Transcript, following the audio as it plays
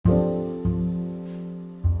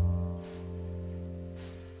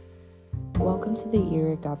Welcome to the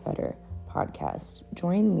Year It Got Better podcast.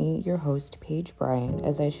 Join me, your host, Paige Bryan,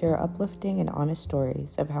 as I share uplifting and honest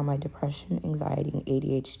stories of how my depression, anxiety, and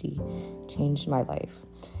ADHD changed my life.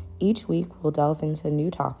 Each week, we'll delve into new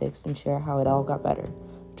topics and share how it all got better.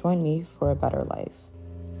 Join me for a better life.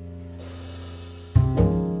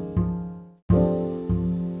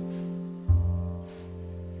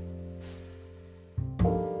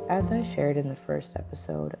 As I shared in the first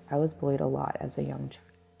episode, I was bullied a lot as a young child.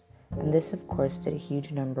 And this, of course, did a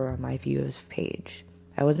huge number on my view of Paige.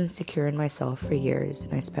 I wasn't secure in myself for years,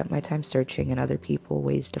 and I spent my time searching in other people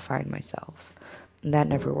ways to find myself. And that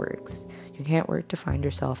never works. You can't work to find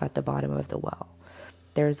yourself at the bottom of the well.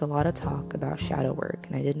 There is a lot of talk about shadow work,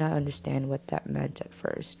 and I did not understand what that meant at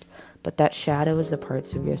first. But that shadow is the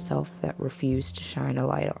parts of yourself that refuse to shine a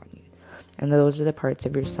light on you. And those are the parts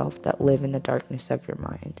of yourself that live in the darkness of your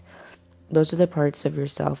mind. Those are the parts of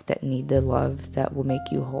yourself that need the love that will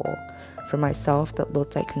make you whole. For myself, that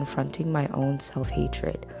looked like confronting my own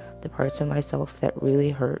self-hatred. The parts of myself that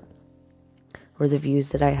really hurt were the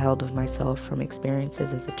views that I held of myself from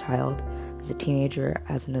experiences as a child, as a teenager,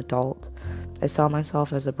 as an adult. I saw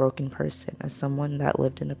myself as a broken person, as someone that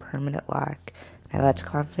lived in a permanent lack. I lacked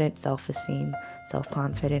confidence, self-esteem,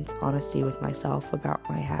 self-confidence, honesty with myself about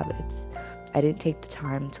my habits. I didn't take the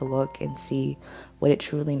time to look and see what it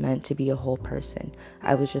truly meant to be a whole person.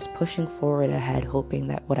 I was just pushing forward ahead, hoping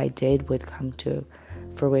that what I did would come to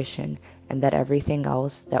fruition and that everything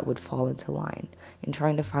else that would fall into line. In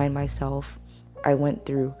trying to find myself, I went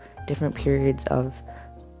through different periods of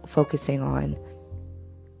focusing on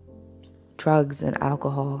drugs and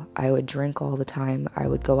alcohol. I would drink all the time. I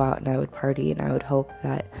would go out and I would party, and I would hope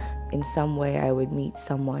that in some way I would meet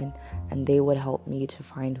someone and they would help me to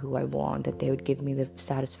find who I want, that they would give me the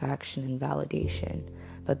satisfaction and validation.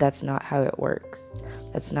 But that's not how it works.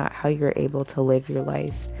 That's not how you're able to live your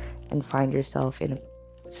life and find yourself in a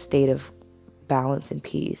state of balance and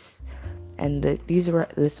peace. And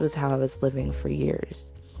this was how I was living for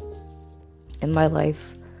years. In my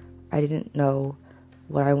life, I didn't know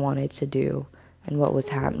what I wanted to do and what was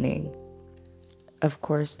happening. Of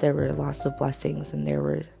course, there were lots of blessings and there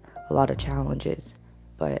were a lot of challenges,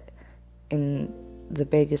 but the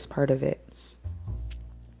biggest part of it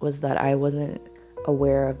was that I wasn't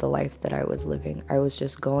aware of the life that I was living. I was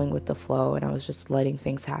just going with the flow, and I was just letting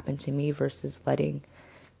things happen to me versus letting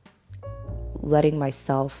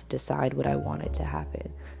myself decide what I wanted to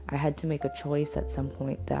happen. I had to make a choice at some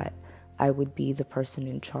point that I would be the person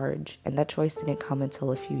in charge, and that choice didn't come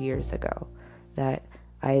until a few years ago, that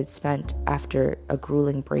I had spent after a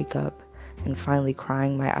grueling breakup and finally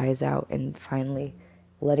crying my eyes out and finally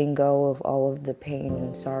letting go of all of the pain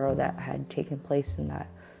and sorrow that had taken place, and that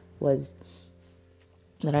was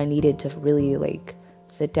that I needed to really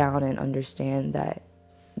sit down and understand that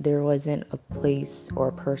there wasn't a place or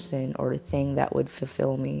a person or a thing that would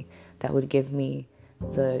fulfill me, that would give me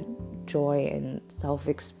the joy and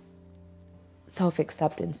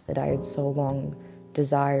self-acceptance that I had so long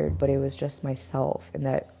desired, but it was just myself. And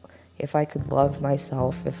that if I could love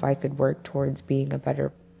myself, if I could work towards being a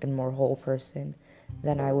better and more whole person,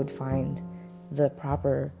 then I would find the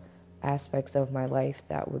proper aspects of my life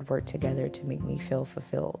that would work together to make me feel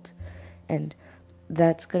fulfilled. And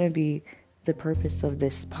that's going to be the purpose of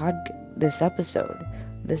this episode.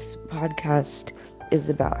 This podcast is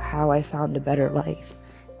about how I found a better life.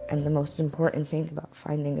 And the most important thing about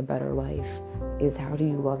finding a better life is, how do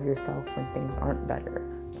you love yourself when things aren't better,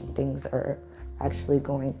 when things are actually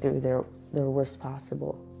going through their worst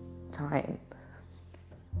possible time.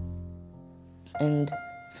 And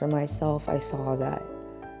for myself, I saw that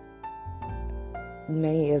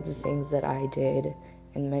many of the things that I did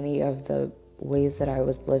and many of the ways that I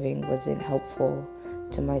was living wasn't helpful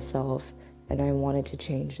to myself, and I wanted to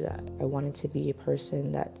change that. I wanted to be a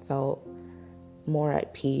person that felt more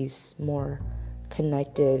at peace, more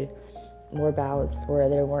connected, more balanced, where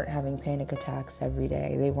they weren't having panic attacks every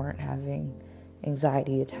day, they weren't having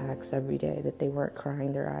anxiety attacks every day, that they weren't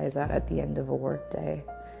crying their eyes out at the end of a work day,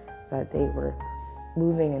 that they were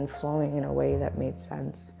moving and flowing in a way that made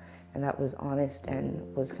sense and that was honest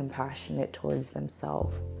and was compassionate towards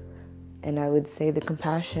themselves. And I would say the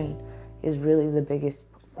compassion is really the biggest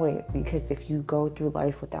point, because if you go through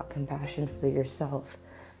life without compassion for yourself,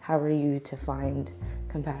 how are you to find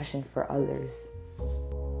compassion for others?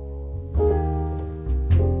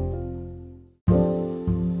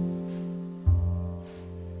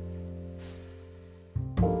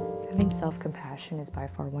 Having self-compassion is by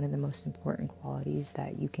far one of the most important qualities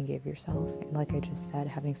that you can give yourself. And like I just said,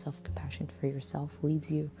 having self-compassion for yourself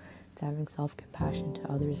leads you to having self-compassion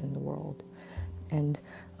to others in the world. And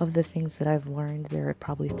of the things that I've learned, there are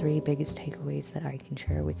probably three biggest takeaways that I can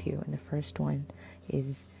share with you. And the first one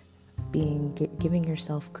is giving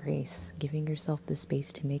yourself grace, giving yourself the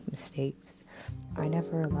space to make mistakes. I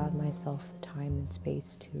never allowed myself the time and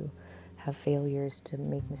space to have failures, to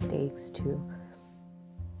make mistakes, to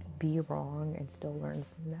be wrong and still learn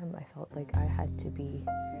from them. I felt like I had to be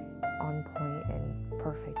on point and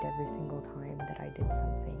perfect every single time that I did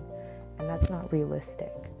something. And that's not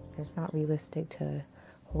realistic. It's not realistic to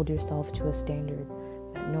hold yourself to a standard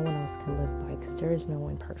that no one else can live by, because there is no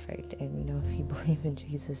one perfect. And if you believe in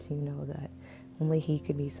Jesus, you know that only he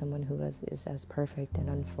could be someone who is as perfect and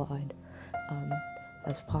unflawed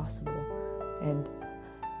as possible. And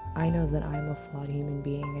I know that I'm a flawed human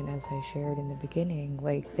being, and as I shared in the beginning,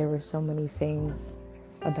 there were so many things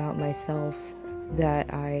about myself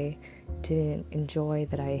that I didn't enjoy,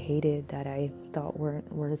 that I hated, that I thought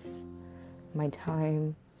weren't worth my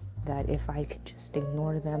time, that if I could just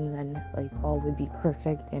ignore them, then all would be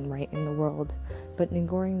perfect and right in the world. But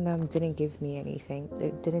ignoring them didn't give me anything.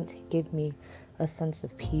 It didn't give me a sense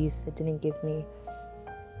of peace. It didn't give me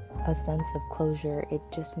a sense of closure. It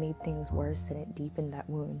just made things worse, and it deepened that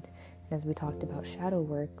wound. And as we talked about shadow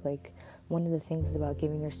work, one of the things about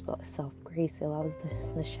giving yourself grace, it allows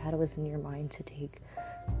the shadows in your mind to take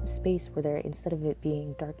space where instead of it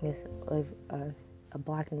being darkness of a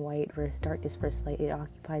black and white versus darkness versus light, it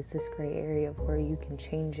occupies this gray area of where you can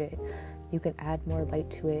change it. You can add more light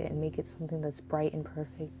to it and make it something that's bright and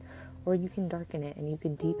perfect, or you can darken it and you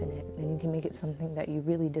can deepen it and you can make it something that you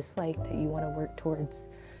really dislike, that you want to work towards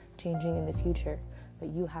changing in the future. But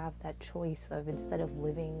you have that choice of, instead of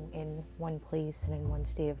living in one place and in one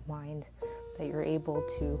state of mind, that you're able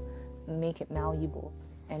to make it malleable.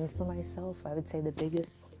 And for myself, I would say the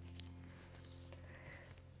biggest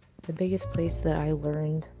place that I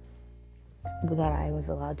learned that I was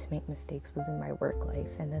allowed to make mistakes was in my work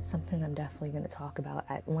life. And that's something I'm definitely going to talk about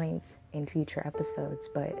at length in future episodes.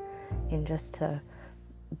 But just to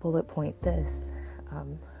bullet point this,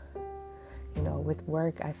 with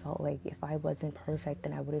work, I felt like if I wasn't perfect,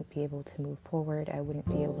 then I wouldn't be able to move forward. I wouldn't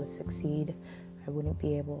be able to succeed. I wouldn't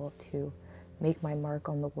be able to make my mark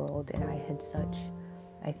on the world. And I had such,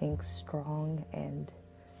 I think, strong and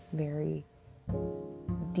very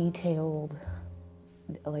detailed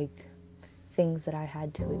things that I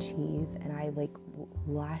had to achieve, and I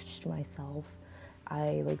lashed myself.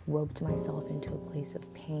 I roped myself into a place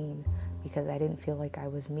of pain because I didn't feel like I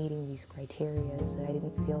was meeting these criteria, that I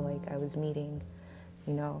didn't feel like I was meeting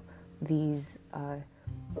these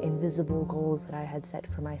invisible goals that I had set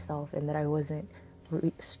for myself, and that I wasn't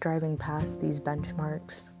striving past these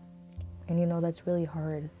benchmarks. And that's really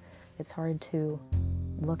hard. It's hard to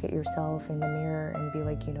look at yourself in the mirror and be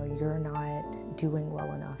like, you're not doing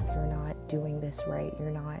well enough. You're not doing this right.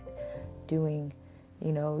 You're not doing,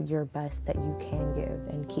 your best that you can give,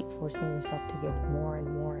 and keep forcing yourself to give more and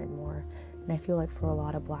more and more. And I feel like for a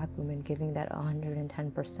lot of Black women, giving that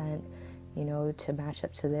 110%, to match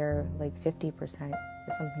up to their 50%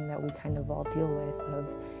 is something that we kind of all deal with. Of,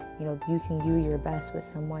 you can do your best with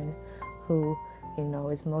someone who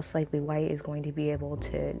is most likely white, is going to be able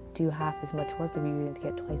to do half as much work of you and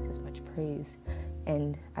get twice as much praise.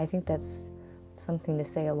 And I think that's something to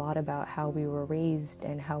say a lot about how we were raised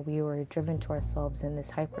and how we were driven to ourselves in this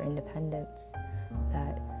hyper independence,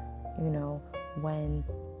 that when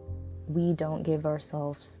we don't give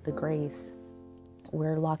ourselves the grace,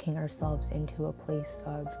 we're locking ourselves into a place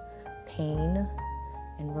of pain,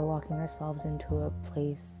 and we're locking ourselves into a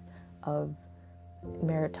place of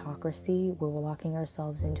meritocracy, where we're locking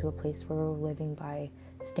ourselves into a place where we're living by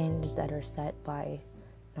standards that are set by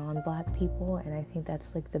non-Black people. And I think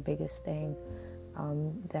that's the biggest thing,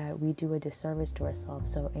 that we do a disservice to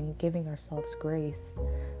ourselves. So in giving ourselves grace,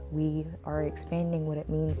 we are expanding what it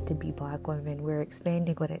means to be Black women. We're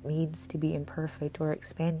expanding what it means to be imperfect. We're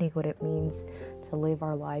expanding what it means to live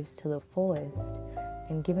our lives to the fullest.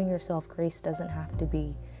 And giving yourself grace doesn't have to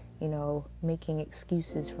be making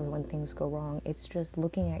excuses for when things go wrong. It's just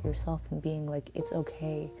looking at yourself and being it's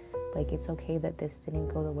okay. It's okay that this didn't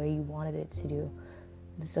go the way you wanted it to do.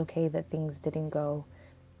 It's okay that things didn't go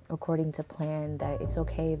according to plan, that it's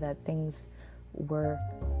okay that things were,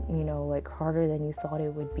 harder than you thought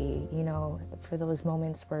it would be. For those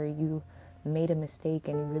moments where you made a mistake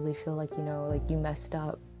and you really feel you messed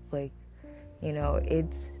up,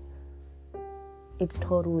 it's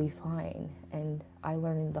totally fine. And I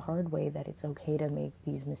learned the hard way that it's okay to make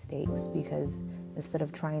these mistakes, because instead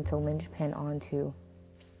of trying to linchpin onto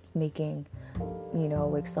making,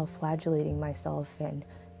 self-flagellating myself and,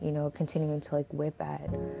 continuing to whip at,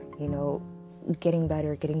 getting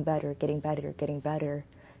better,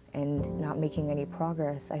 and not making any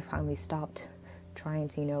progress, I finally stopped trying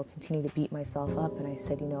to, continue to beat myself up, and I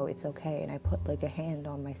said, it's okay. And I put like a hand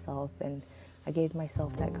on myself, and I gave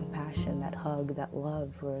myself that compassion, that hug, that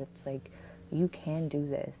love, where it's like, you can do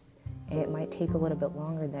this, and it might take a little bit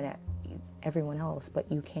longer than everyone else,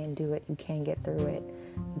 but you can do it. You can get through it.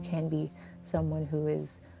 You can be someone who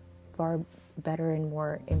is far better and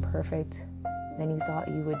more imperfect than you thought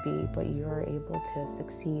you would be, but you are able to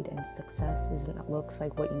succeed, and success looks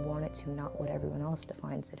like what you want it to, not what everyone else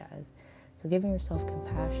defines it as. So giving yourself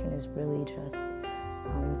compassion is really just,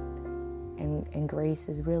 and grace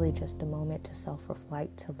is really just a moment to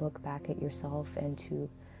self-reflect, to look back at yourself, and to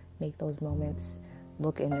make those moments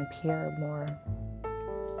look and appear more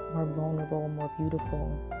vulnerable, more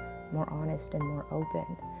beautiful, more honest, and more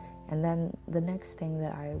open. And then the next thing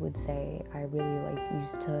that I would say I really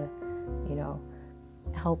used to,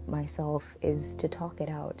 help myself is to talk it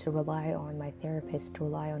out, to rely on my therapist, to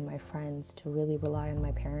rely on my friends, to really rely on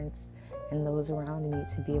my parents and those around me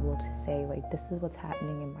to be able to say, this is what's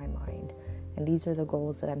happening in my mind, and these are the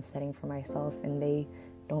goals that I'm setting for myself, and they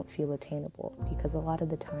don't feel attainable, because a lot of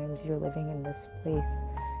the times you're living in this place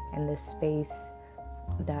and this space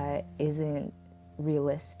that isn't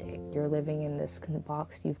realistic. You're living in this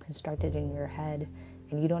box you've constructed in your head,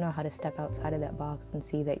 and you don't know how to step outside of that box and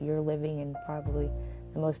see that you're living in probably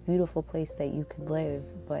the most beautiful place that you could live,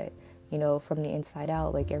 but from the inside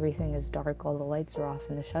out, everything is dark, all the lights are off,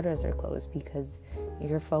 and the shutters are closed, because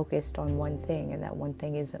you're focused on one thing, and that one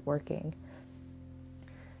thing isn't working.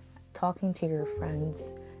 Talking to your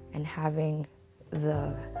friends and having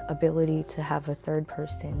the ability to have a third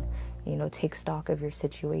person, take stock of your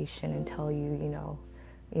situation and tell you,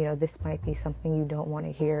 this might be something you don't want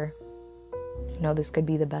to hear. This could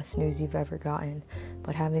be the best news you've ever gotten,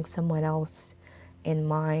 but having someone else in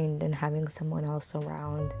mind and having someone else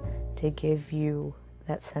around to give you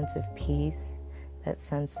that sense of peace, that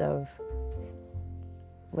sense of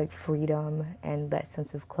freedom, and that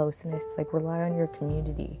sense of closeness, rely on your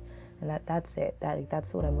community. And that's it.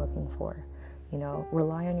 That's what I'm looking for.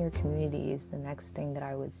 Rely on your community is the next thing that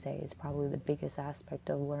I would say is probably the biggest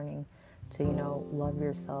aspect of learning to, love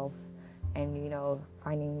yourself and,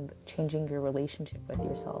 changing your relationship with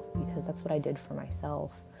yourself, because that's what I did for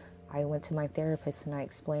myself. I went to my therapist and I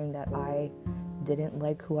explained that I didn't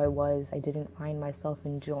like who I was. I didn't find myself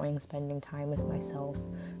enjoying spending time with myself.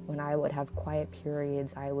 When I would have quiet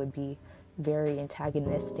periods, I would be very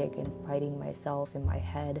antagonistic and fighting myself in my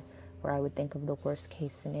head, where I would think of the worst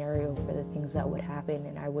case scenario for the things that would happen,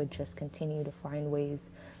 and I would just continue to find ways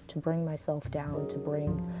to bring myself down, to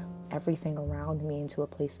bring everything around me into a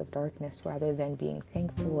place of darkness, rather than being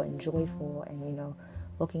thankful and joyful and,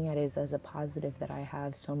 looking at it as a positive that I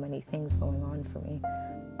have so many things going on for me.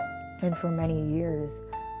 And for many years,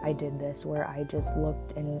 I did this, where I just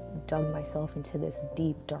looked and dug myself into this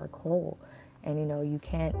deep, dark hole. And, you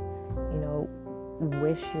can't,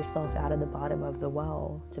 wish yourself out of the bottom of the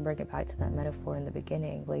well, to bring it back to that metaphor in the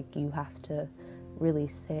beginning. You have to really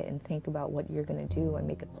sit and think about what you're going to do and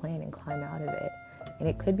make a plan and climb out of it. And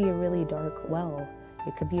it could be a really dark well.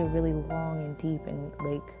 It could be a really long and deep and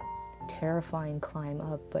terrifying climb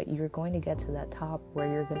up, but you're going to get to that top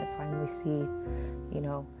where you're going to finally see,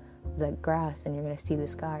 the grass, and you're going to see the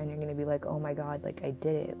sky, and you're going to be like, oh my God, I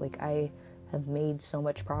did it. I have made so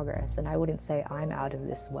much progress. And I wouldn't say I'm out of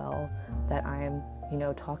this well, that I'm,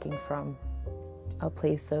 talking from a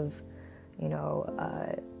place of,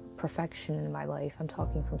 perfection in my life. I'm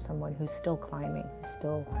talking from someone who's still climbing, who's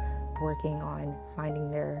still working on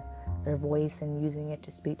finding their voice and using it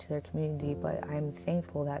to speak to their community. But I'm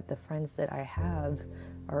thankful that the friends that I have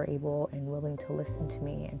are able and willing to listen to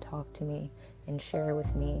me and talk to me and share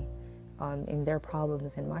with me in their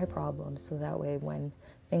problems and my problems, so that way when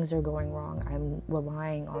things are going wrong, I'm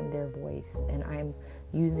relying on their voice and I'm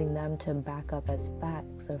using them to back up as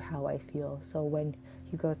facts of how I feel. So when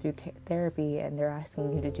you go through therapy and they're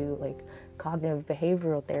asking you to do cognitive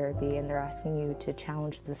behavioral therapy, and they're asking you to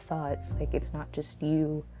challenge the thoughts, it's not just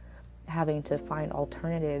you having to find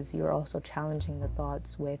alternatives, you're also challenging the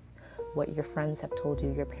thoughts with what your friends have told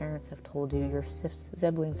you, your parents have told you, your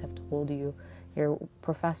siblings have told you, your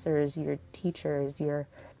professors, your teachers, your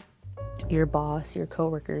boss, your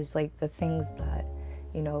coworkers, the things that,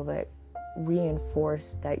 that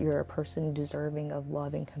reinforce that you're a person deserving of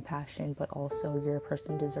love and compassion, but also you're a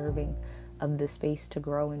person deserving of the space to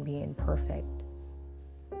grow and be imperfect.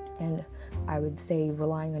 And I would say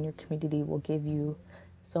relying on your community will give you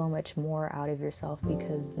so much more out of yourself,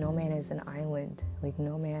 because no man is an island.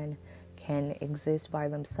 No man can exist by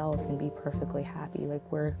themselves and be perfectly happy.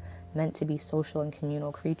 We're meant to be social and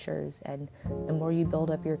communal creatures. And the more you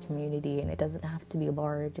build up your community, and it doesn't have to be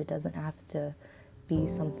large, it doesn't have to be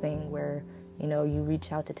something where, you know, you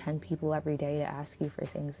reach out to 10 people every day to ask you for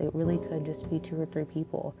things. It really could just be 2 or 3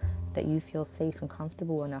 people that you feel safe and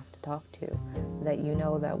comfortable enough to talk to, that you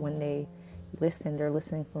know that when they listen, they're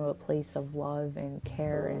listening from a place of love and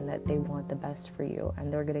care, and that they want the best for you,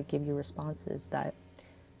 and they're going to give you responses that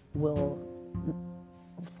will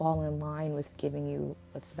fall in line with giving you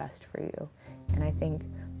what's best for you. And I think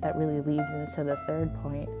that really leads into the third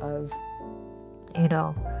point of, you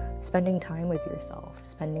know, spending time with yourself,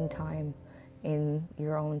 spending time in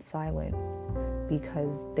your own silence,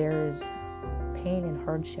 because there's pain and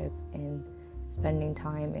hardship in spending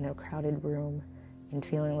time in a crowded room and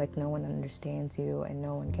feeling like no one understands you and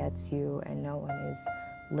no one gets you and no one is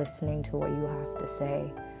listening to what you have to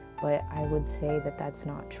say. But I would say that that's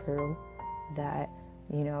not true, that,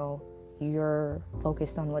 you know, you're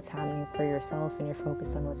focused on what's happening for yourself, and you're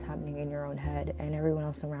focused on what's happening in your own head, and everyone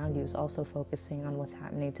else around you is also focusing on what's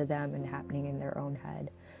happening to them and happening in their own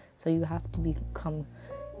head. So you have to become,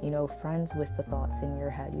 you know, friends with the thoughts in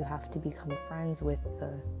your head. You have to become friends with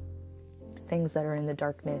the things that are in the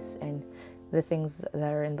darkness and the things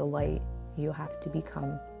that are in the light. You have to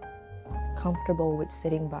become comfortable with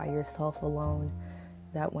sitting by yourself alone,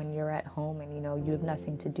 that when you're at home and, you know, you have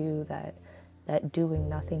nothing to do, that doing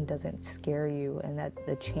nothing doesn't scare you, and that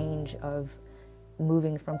the change of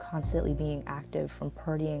moving from constantly being active, from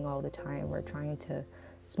partying all the time, or trying to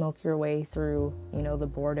smoke your way through, you know, the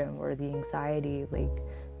boredom or the anxiety, like,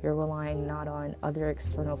 you're relying not on other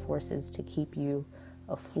external forces to keep you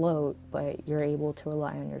afloat, but you're able to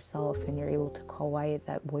rely on yourself, and you're able to quiet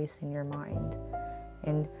that voice in your mind.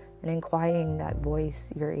 And in quieting that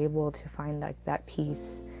voice, you're able to find that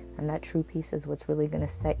peace, and that true peace is what's really going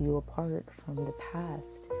to set you apart from the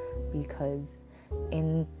past, because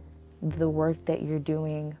in the work that you're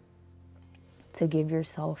doing to give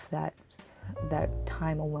yourself that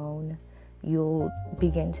time alone, you'll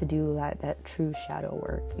begin to do that true shadow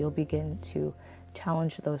work. You'll begin to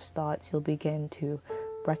challenge those thoughts. You'll begin to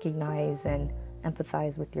recognize and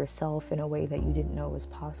empathize with yourself in a way that you didn't know was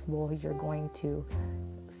possible. You're going to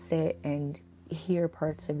sit and hear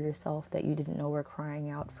parts of yourself that you didn't know were crying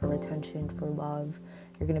out for attention, for love.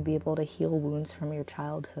 You're going to be able to heal wounds from your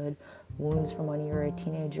childhood, wounds from when you were a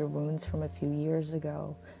teenager, wounds from a few years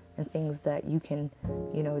ago, and things that you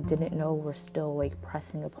didn't know were still like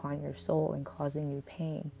pressing upon your soul and causing you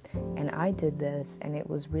pain. And I did this, and it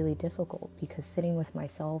was really difficult, because sitting with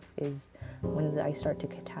myself is when I start to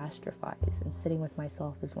catastrophize, and sitting with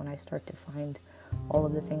myself is when I start to find all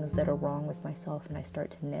of the things that are wrong with myself, and I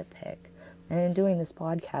start to nitpick. And in doing this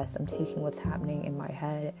podcast, I'm taking what's happening in my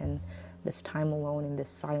head and this time alone and this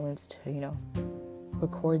silence to,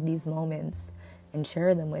 record these moments and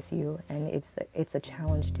share them with you. And it's a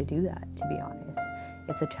challenge to do that, to be honest.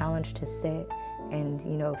 It's a challenge to sit and,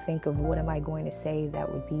 think of, what am I going to say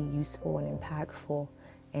that would be useful and impactful?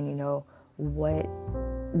 And, what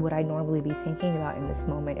would I normally be thinking about in this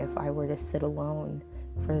moment if I were to sit alone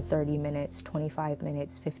for 30 minutes, 25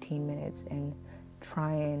 minutes, 15 minutes, and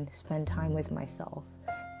try and spend time with myself.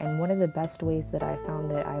 And one of the best ways that I found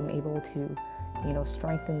that I'm able to,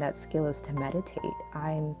 strengthen that skill is to meditate.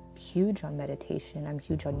 I'm huge on meditation. I'm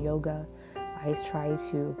huge on yoga. I try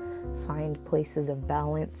to find places of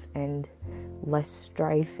balance and less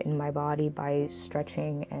strife in my body by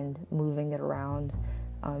stretching and moving it around.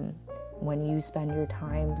 When you spend your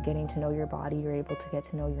time getting to know your body, you're able to get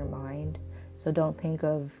to know your mind. So don't think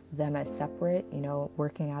of them as separate.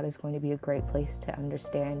 Working out is going to be a great place to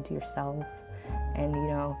understand yourself. And,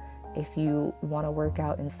 if you want to work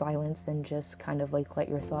out in silence and just kind of like let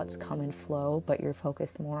your thoughts come and flow, but you're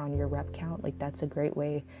focused more on your rep count, like that's a great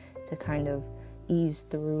way to kind of ease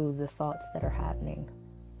through the thoughts that are happening.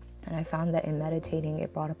 And I found that in meditating,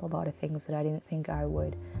 it brought up a lot of things that I didn't think I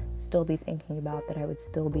would still be thinking about, that I would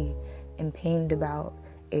still be in pain about.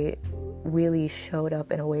 It really showed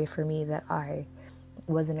up in a way for me that I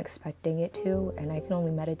wasn't expecting it to, and I can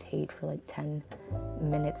only meditate for like 10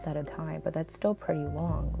 minutes at a time, but that's still pretty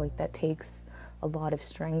long. Like, that takes a lot of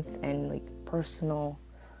strength and like personal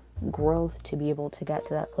growth to be able to get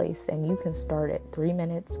to that place. And you can start at 3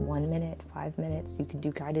 minutes, 1 minute, 5 minutes. You can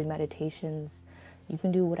do guided meditations. You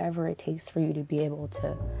can do whatever it takes for you to be able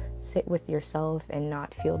to sit with yourself and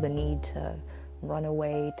not feel the need to run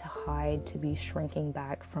away, to hide, to be shrinking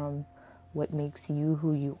back from what makes you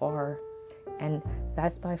who you are. And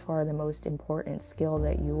that's by far the most important skill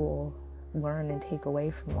that you will learn and take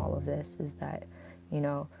away from all of this, is that,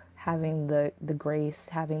 having the grace,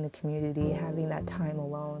 having the community, having that time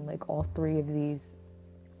alone, like all three of these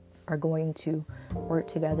are going to work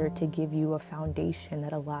together to give you a foundation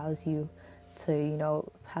that allows you to,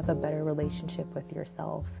 have a better relationship with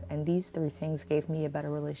yourself. And these 3 things gave me a better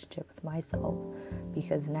relationship with myself,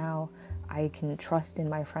 because now I can trust in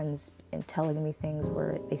my friends in telling me things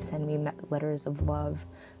where they send me letters of love.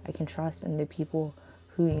 I can trust in the people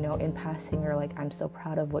who, in passing are like, I'm so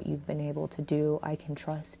proud of what you've been able to do. I can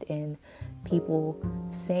trust in people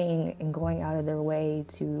saying and going out of their way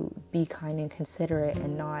to be kind and considerate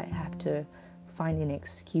and not have to find an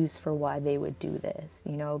excuse for why they would do this.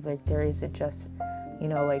 Like there isn't just,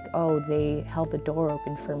 like, oh, they held the door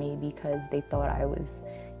open for me because they thought I was,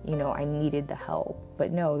 I needed the help.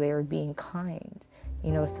 But no, they were being kind.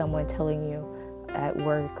 Someone telling you at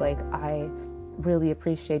work, like, I really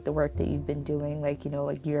appreciate the work that you've been doing, like,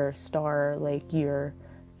 like you're a star, like you're,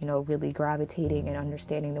 really gravitating and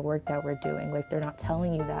understanding the work that we're doing. Like, they're not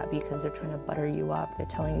telling you that because they're trying to butter you up. They're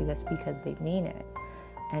telling you this because they mean it.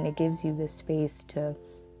 And it gives you this space to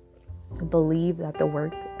believe that the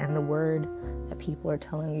work and the word that people are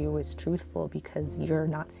telling you is truthful, because you're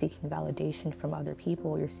not seeking validation from other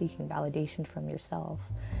people. You're seeking validation from yourself.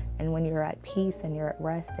 And when you're at peace and you're at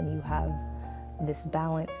rest and you have this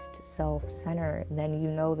balanced self-center, then you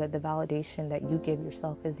know that the validation that you give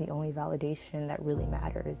yourself is the only validation that really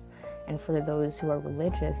matters. And for those who are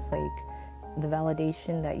religious, like, the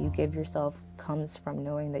validation that you give yourself comes from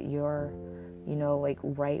knowing that you're, like,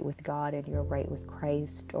 right with God and you're right with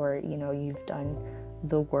Christ, or, you've done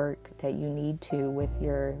the work that you need to with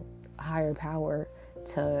your higher power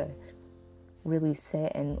to really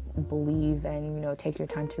sit and believe and, take your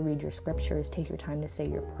time to read your scriptures, take your time to say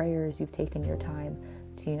your prayers. You've taken your time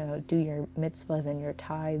to, do your mitzvahs and your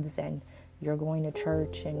tithes, and you're going to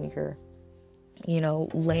church, and you're,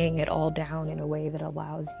 laying it all down in a way that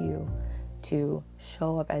allows you to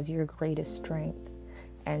show up as your greatest strength.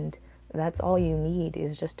 And that's all you need,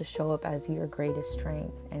 is just to show up as your greatest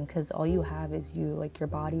strength. And because all you have is you. Like, your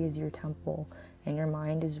body is your temple, and your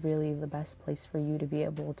mind is really the best place for you to be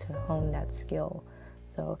able to hone that skill.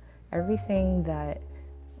 So everything that,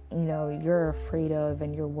 you're afraid of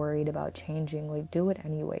and you're worried about changing, like, do it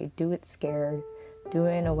anyway. Do it scared. Do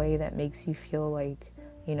it in a way that makes you feel like,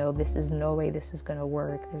 this is no way this is going to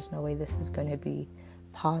work. There's no way this is going to be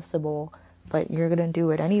possible. But you're going to do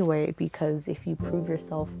it anyway, because if you prove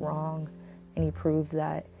yourself wrong and you prove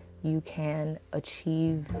that you can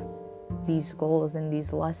achieve these goals and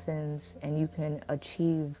these lessons, and you can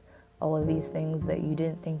achieve all of these things that you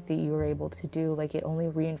didn't think that you were able to do, like, it only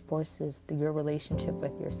reinforces your relationship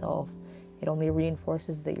with yourself. It only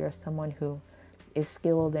reinforces that you're someone who is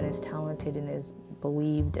skilled and is talented and is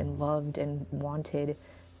believed and loved and wanted.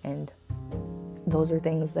 And those are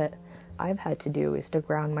things that I've had to do, is to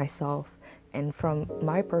ground myself. And from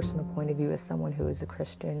my personal point of view as someone who is a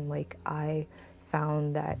Christian, like, I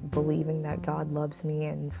found that believing that God loves me,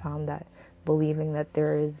 and found that believing that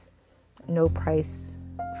there is no price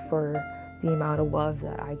for the amount of love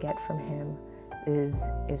that I get from him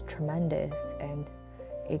is tremendous. And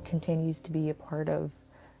it continues to be a part of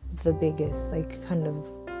the biggest, like, kind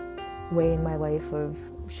of way in my life of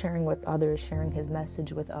sharing with others, sharing his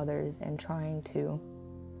message with others, and trying to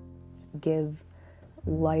give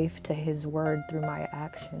life to his word through my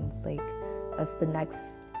actions. Like, that's the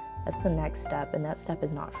next step, and that step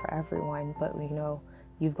is not for everyone, but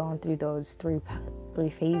you've gone through those three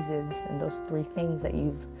phases and those 3 things that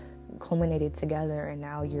you've culminated together, and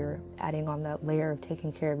now you're adding on that layer of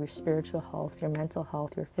taking care of your spiritual health, your mental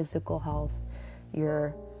health, your physical health,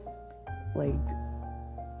 your, like,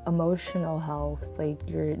 emotional health. Like,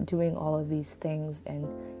 you're doing all of these things, and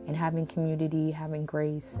having community, having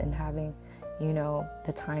grace, and having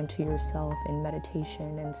the time to yourself in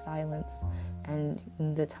meditation and silence, and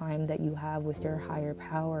the time that you have with your higher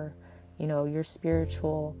power. Your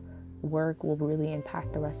spiritual work will really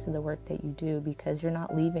impact the rest of the work that you do, because you're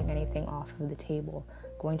not leaving anything off of the table.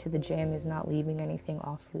 Going to the gym is not leaving anything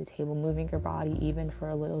off of the table. Moving your body even for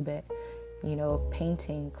a little bit,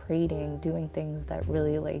 painting, creating, doing things that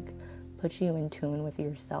really, like, put you in tune with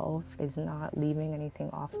yourself is not leaving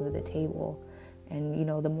anything off of the table. And,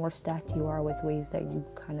 the more stacked you are with ways that you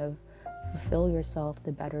kind of fulfill yourself,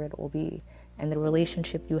 the better it will be. And the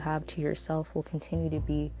relationship you have to yourself will continue to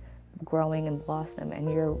be growing and blossom.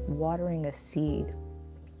 And you're watering a seed,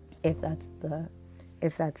 if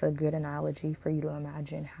that's a good analogy for you to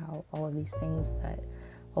imagine how all of these things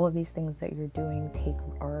that you're doing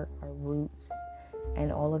are roots,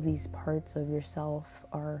 and all of these parts of yourself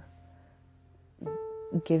are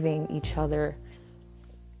giving each other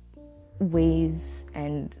ways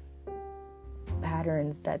and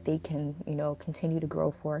patterns that they can, continue to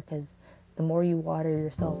grow for, because the more you water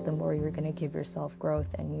yourself, the more you're going to give yourself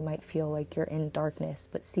growth. And you might feel like you're in darkness,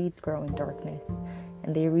 but seeds grow in darkness.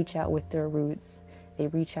 And they reach out with their roots. They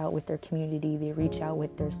reach out with their community. They reach out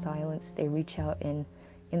with their silence. They reach out in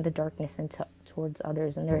the darkness and towards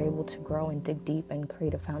others. And they're able to grow and dig deep and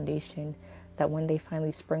create a foundation that when they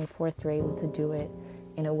finally spring forth, they're able to do it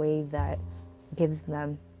in a way that gives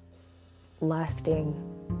them lasting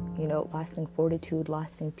fortitude,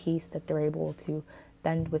 lasting peace, that they're able to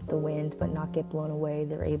bend with the wind but not get blown away.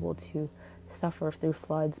 They're able to suffer through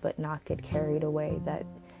floods but not get carried away. That,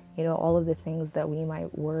 all of the things that we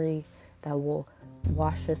might worry that will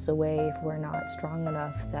wash us away if we're not strong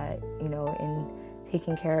enough, that, in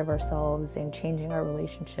taking care of ourselves and changing our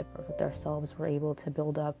relationship with ourselves, we're able to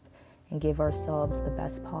build up and give ourselves the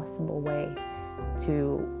best possible way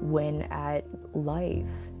to win at life.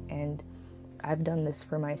 And I've done this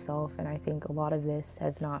for myself, and I think a lot of this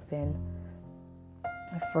has not been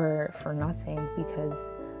for nothing, because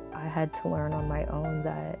I had to learn on my own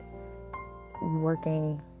that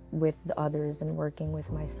working with the others and working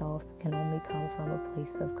with myself can only come from a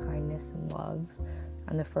place of kindness and love.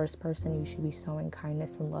 And the first person you should be showing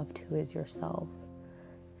kindness and love to is yourself.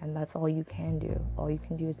 And that's all you can do. All you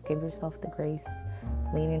can do is give yourself the grace,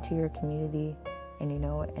 lean into your community, and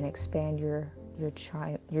and expand your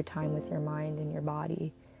time with your mind and your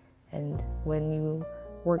body. And when you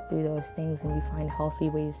work through those things and you find healthy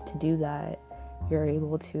ways to do that, you're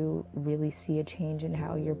able to really see a change in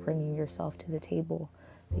how you're bringing yourself to the table,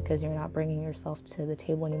 because you're not bringing yourself to the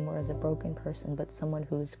table anymore as a broken person, but someone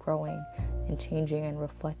who's growing and changing and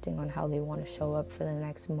reflecting on how they want to show up for the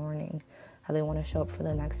next morning, how they want to show up for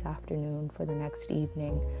the next afternoon, for the next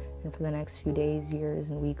evening, and for the next few days, years,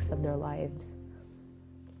 and weeks of their lives.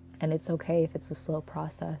 And it's okay if it's a slow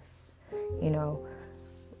process.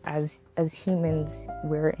 As humans,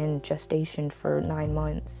 we're in gestation for 9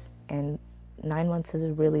 months, and 9 months is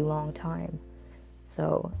a really long time.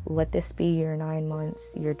 So let this be your 9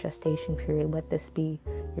 months, your gestation period. Let this be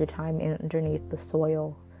your time underneath the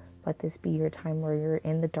soil. Let this be your time where you're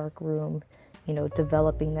in the dark room,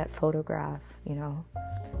 developing that photograph.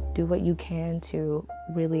 Do what you can to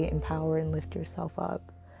really empower and lift yourself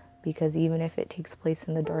up, because even if it takes place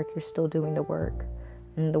in the dark, you're still doing the work.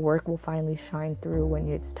 And the work will finally shine through when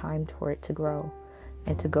it's time for it to grow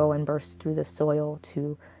and to go and burst through the soil,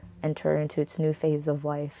 to enter into its new phase of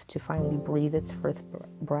life, to finally breathe its first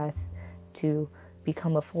breath, to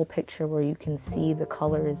become a full picture where you can see the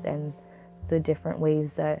colors and the different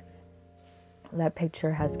ways that that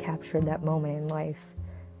picture has captured that moment in life.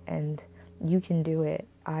 And you can do it.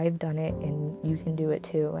 I've done it, and you can do it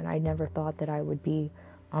too. And I never thought that I would be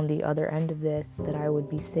on the other end of this, that I would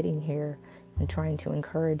be sitting here and trying to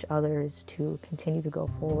encourage others to continue to go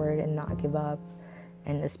forward and not give up.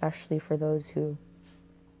 And especially for those who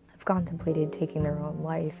have contemplated taking their own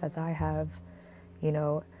life, as I have,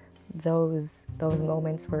 those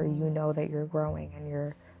moments where that you're growing and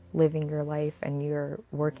you're living your life and you're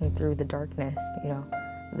working through the darkness,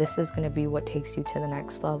 this is going to be what takes you to the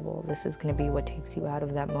next level. This is going to be what takes you out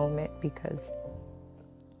of that moment, because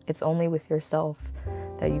it's only with yourself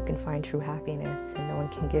that you can find true happiness, and no one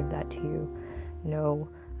can give that to you. No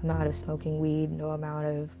amount of smoking weed, no amount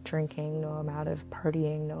of drinking, no amount of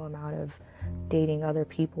partying, no amount of dating other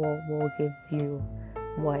people will give you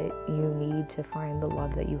what you need to find the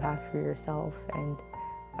love that you have for yourself. And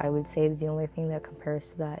I would say that the only thing that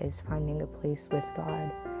compares to that is finding a place with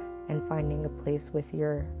God and finding a place with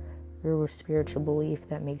your spiritual belief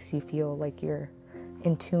that makes you feel like you're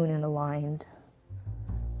in tune and aligned.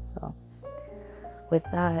 So with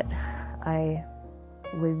that, I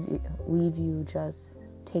leave you, just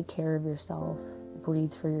take care of yourself,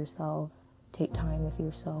 breathe for yourself, take time with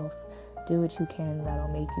yourself, do what you can that'll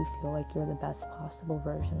make you feel like you're the best possible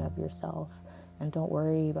version of yourself. And don't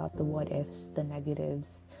worry about the what ifs, the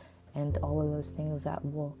negatives, and all of those things that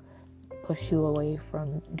will push you away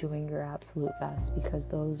from doing your absolute best, because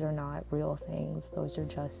those are not real things. Those are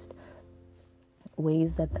just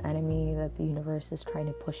ways that the enemy, that the universe is trying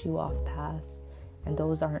to push you off path, and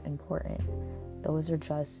those aren't important. Those are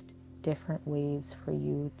just different ways for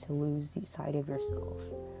you to lose the sight of yourself,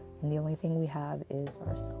 and the only thing we have is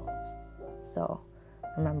ourselves. So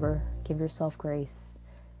remember, give yourself grace,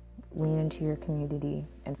 lean into your community,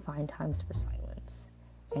 and find times for silence,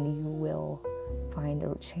 and you will find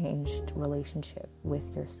a changed relationship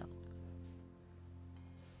with yourself.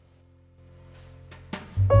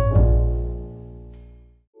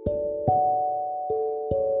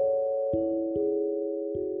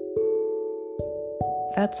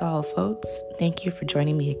 That's all, folks. Thank you for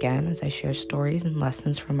joining me again as I share stories and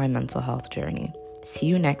lessons from my mental health journey. See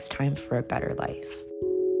you next time for a better life.